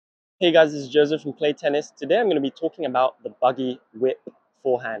Hey guys, this is Joseph from Play Tennis. Today I'm going to be talking about the Buggy Whip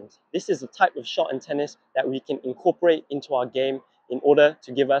forehand. This is a type of shot in tennis that we can incorporate into our game in order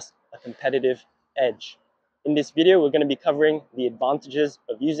to give us a competitive edge. In this video, we're going to be covering the advantages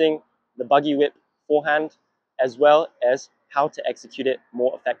of using the Buggy Whip forehand, as well as how to execute it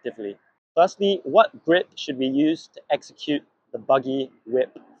more effectively. Firstly, what grip should we use to execute the Buggy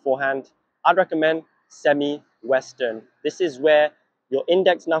Whip forehand? I'd recommend semi-western. This is where your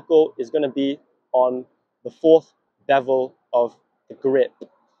index knuckle is going to be on the fourth bevel of the grip.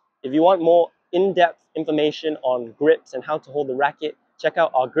 If you want more in-depth information on grips and how to hold the racket, check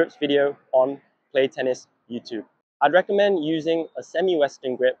out our grips video on Play Tennis YouTube. I'd recommend using a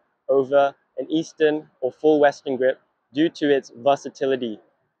semi-western grip over an eastern or full western grip due to its versatility.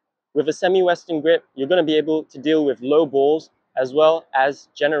 With a semi-western grip, you're going to be able to deal with low balls as well as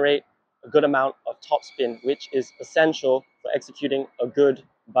generate a good amount of topspin, which is essential for executing a good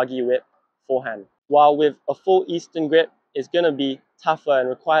Buggy Whip forehand. While with a full Eastern grip, it's going to be tougher and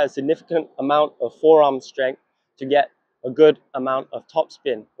require a significant amount of forearm strength to get a good amount of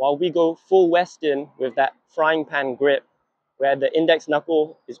topspin. While we go full Western with that frying pan grip, where the index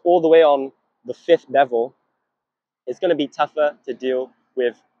knuckle is all the way on the fifth bevel, it's going to be tougher to deal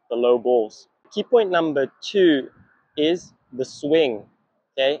with the low balls. Key point number 2 is the swing.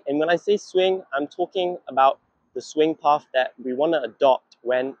 Okay, and when I say swing, I'm talking about the swing path that we want to adopt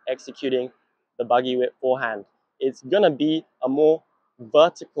when executing the Buggy Whip forehand. It's going to be a more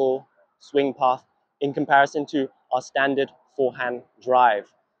vertical swing path in comparison to our standard forehand drive,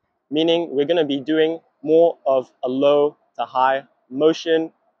 meaning we're going to be doing more of a low to high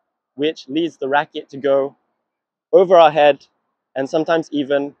motion, which leads the racket to go over our head and sometimes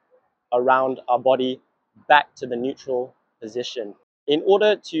even around our body back to the neutral position. In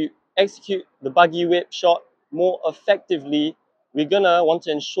order to execute the Buggy Whip shot more effectively, we're gonna want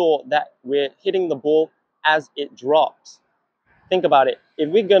to ensure that we're hitting the ball as it drops. Think about it. If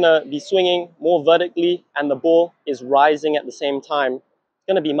we're gonna be swinging more vertically and the ball is rising at the same time, it's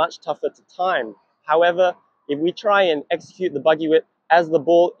gonna be much tougher to time. However, if we try and execute the Buggy Whip as the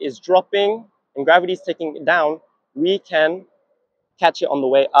ball is dropping and gravity is taking it down, we can catch it on the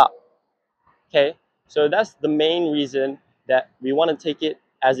way up. Okay, so that's the main reason that we want to take it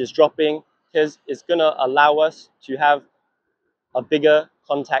as it's dropping, because it's going to allow us to have a bigger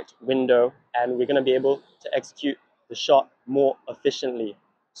contact window and we're going to be able to execute the shot more efficiently.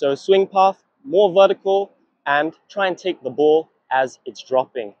 So swing path, more vertical, and try and take the ball as it's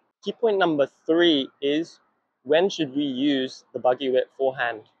dropping. Key point number 3 is, when should we use the Buggy Whip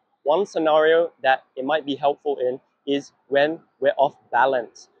forehand? One scenario that it might be helpful in is when we're off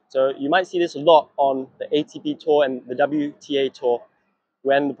balance. So you might see this a lot on the ATP tour and the WTA tour.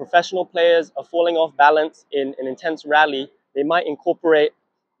 When the professional players are falling off balance in an intense rally, they might incorporate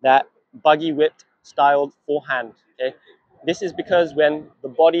that Buggy Whipped styled forehand. Okay? This is because when the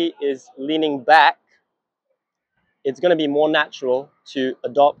body is leaning back, it's going to be more natural to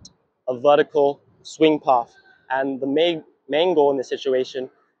adopt a vertical swing path. And the main goal in this situation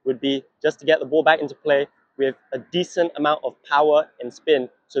would be just to get the ball back into play with a decent amount of power and spin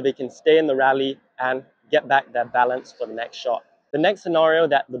so they can stay in the rally and get back their balance for the next shot. The next scenario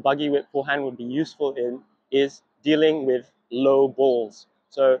that the Buggy Whip forehand would be useful in is dealing with low balls.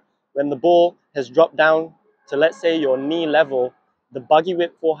 So when the ball has dropped down to, let's say, your knee level, the Buggy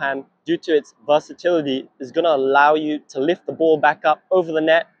Whip forehand, due to its versatility, is going to allow you to lift the ball back up over the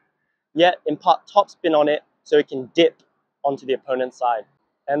net, yet impart topspin on it so it can dip onto the opponent's side.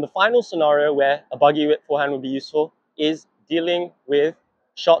 And the final scenario where a Buggy Whip forehand would be useful is dealing with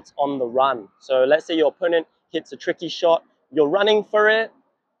shots on the run. So let's say your opponent hits a tricky shot, you're running for it,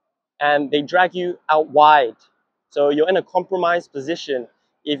 and they drag you out wide. So you're in a compromised position.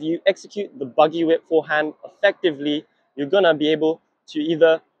 If you execute the Buggy Whip forehand effectively, you're going to be able to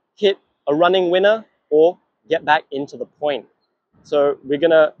either hit a running winner or get back into the point. So we're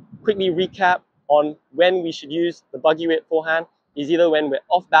going to quickly recap on when we should use the Buggy Whip forehand. Is either when we're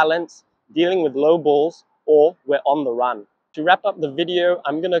off balance, dealing with low balls, or we're on the run. To wrap up the video,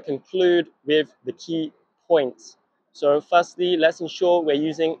 I'm going to conclude with the key points. So firstly, let's ensure we're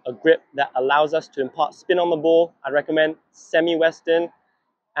using a grip that allows us to impart spin on the ball. I recommend semi-western,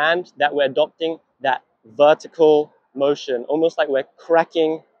 and that we're adopting that vertical motion, almost like we're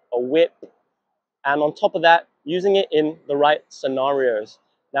cracking a whip. And on top of that, using it in the right scenarios.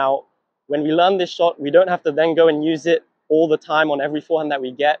 Now, when we learn this shot, we don't have to then go and use it all the time on every forehand that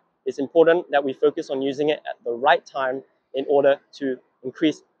we get. It's important that we focus on using it at the right time in order to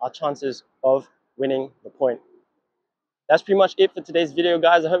increase our chances of winning the point. That's pretty much it for today's video,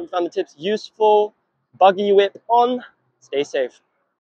 guys. I hope you found the tips useful. Buggy Whip on. Stay safe.